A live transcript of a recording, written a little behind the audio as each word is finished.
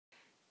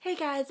Hey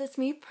guys, it's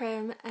me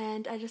Prim,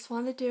 and I just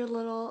wanted to do a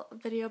little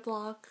video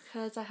blog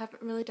because I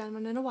haven't really done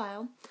one in a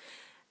while.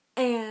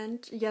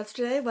 And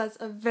yesterday was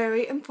a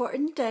very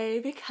important day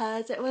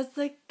because it was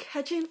the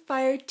Catching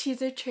Fire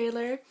teaser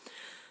trailer.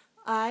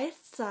 I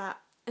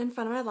sat in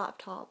front of my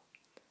laptop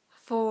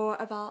for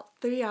about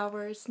 3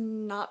 hours,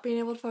 not being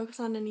able to focus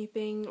on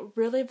anything,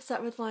 really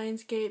upset with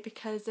Lionsgate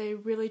because they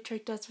really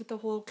tricked us with the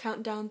whole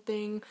countdown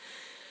thing.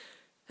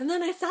 And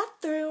then I sat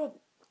through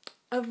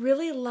a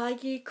really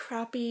laggy,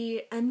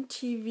 crappy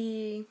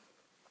MTV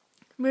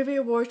movie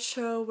award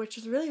show, which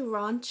was really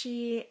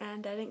raunchy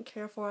and I didn't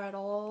care for at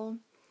all.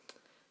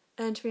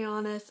 And to be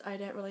honest, I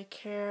didn't really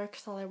care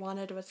because all I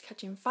wanted was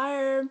Catching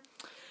Fire.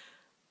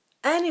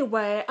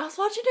 Anyway, I was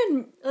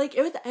watching it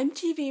was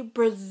MTV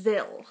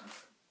Brazil.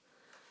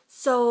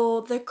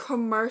 So the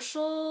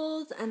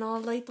commercials and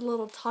all the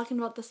little talking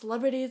about the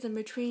celebrities in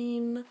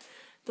between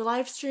the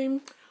live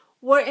stream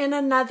were in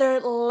another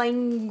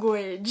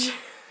language.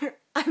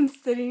 I'm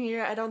sitting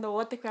here, I don't know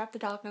what the crap they're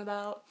talking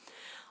about.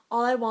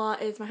 All I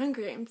want is my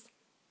Hunger Games.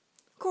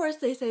 Of course,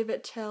 they save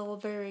it till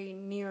very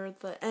near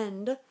the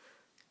end, of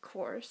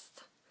course.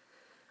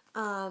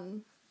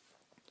 But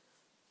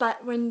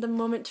when the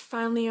moment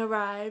finally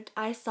arrived,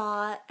 I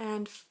saw it,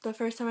 and the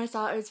first time I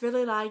saw it, it was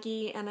really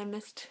laggy, and I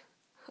missed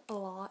a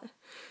lot.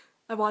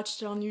 I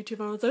watched it on YouTube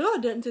and I was like, oh,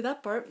 didn't see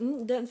that part,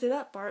 didn't see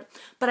that part.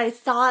 But I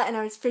saw it and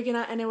I was freaking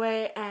out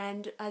anyway,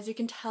 and as you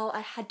can tell,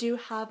 I do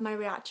have my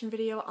reaction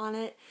video on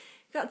it.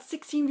 It got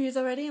 16 views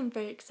already, I'm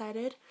very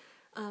excited.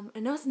 I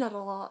know it's not a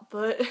lot,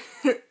 but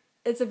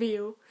it's a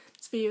view.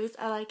 It's views,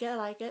 I like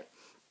it.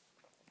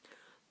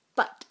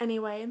 But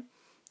anyway,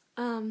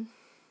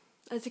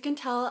 as you can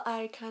tell,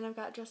 I kind of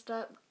got dressed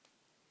up,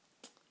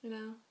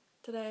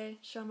 today,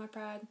 show my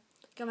pride.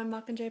 Got my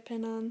Mockingjay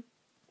pin on,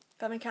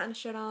 got my Katniss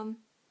shirt on.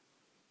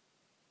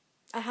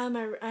 I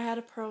had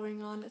a pearl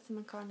ring on. It's in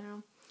my car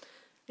now.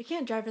 I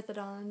can't drive with it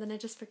on, and then I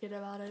just forget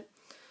about it.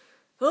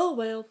 Oh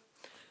well.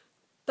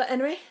 But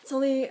anyway, it's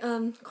only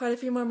quite a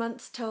few more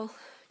months till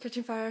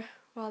Catching Fire.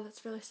 Wow,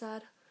 that's really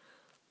sad.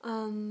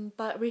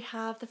 But we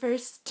have the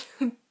first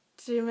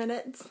 2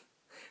 minutes.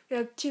 We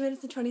have 2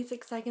 minutes and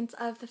 26 seconds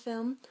of the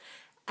film,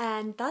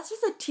 and that's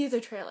just a teaser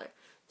trailer.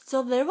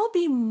 So there will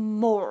be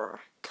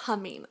more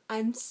coming.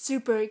 I'm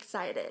super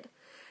excited.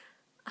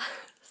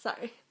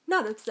 Sorry,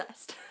 not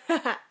obsessed.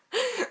 Sorry.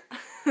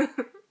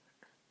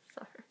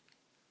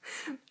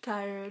 I'm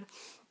tired.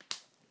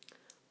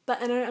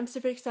 But anyway, I'm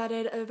super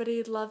excited.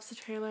 Everybody loves the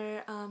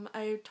trailer.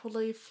 I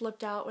totally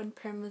flipped out when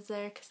Prim was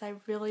there because I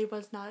really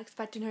was not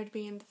expecting her to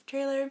be in the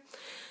trailer.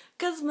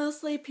 Because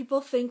mostly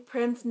people think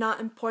Prim's not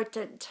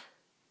important.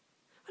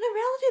 When in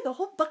reality, the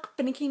whole book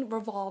finishing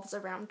revolves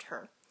around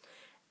her.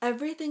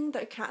 Everything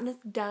that Katniss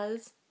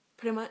does,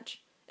 pretty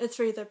much, is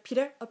for either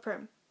Peter or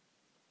Prim.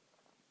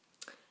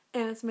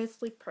 And it's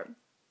mostly Prim,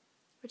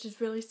 which is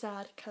really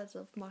sad because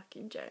of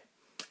Mockingjay.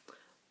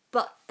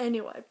 But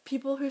anyway,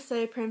 people who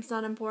say Prim's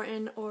not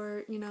important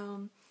or,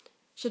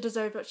 she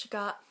deserved what she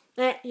got,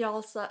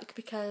 y'all suck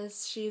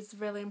because she's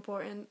really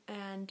important,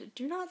 and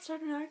do not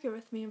start an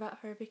argument with me about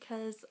her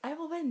because I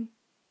will win.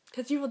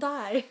 Because you will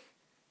die.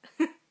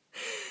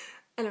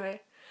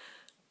 Anyway.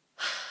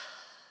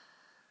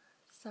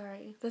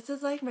 Sorry. This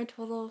is like my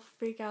total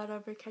freak out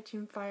over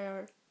Catching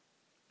Fire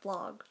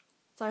vlog.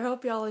 So I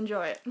hope y'all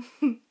enjoy it.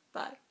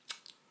 Bye.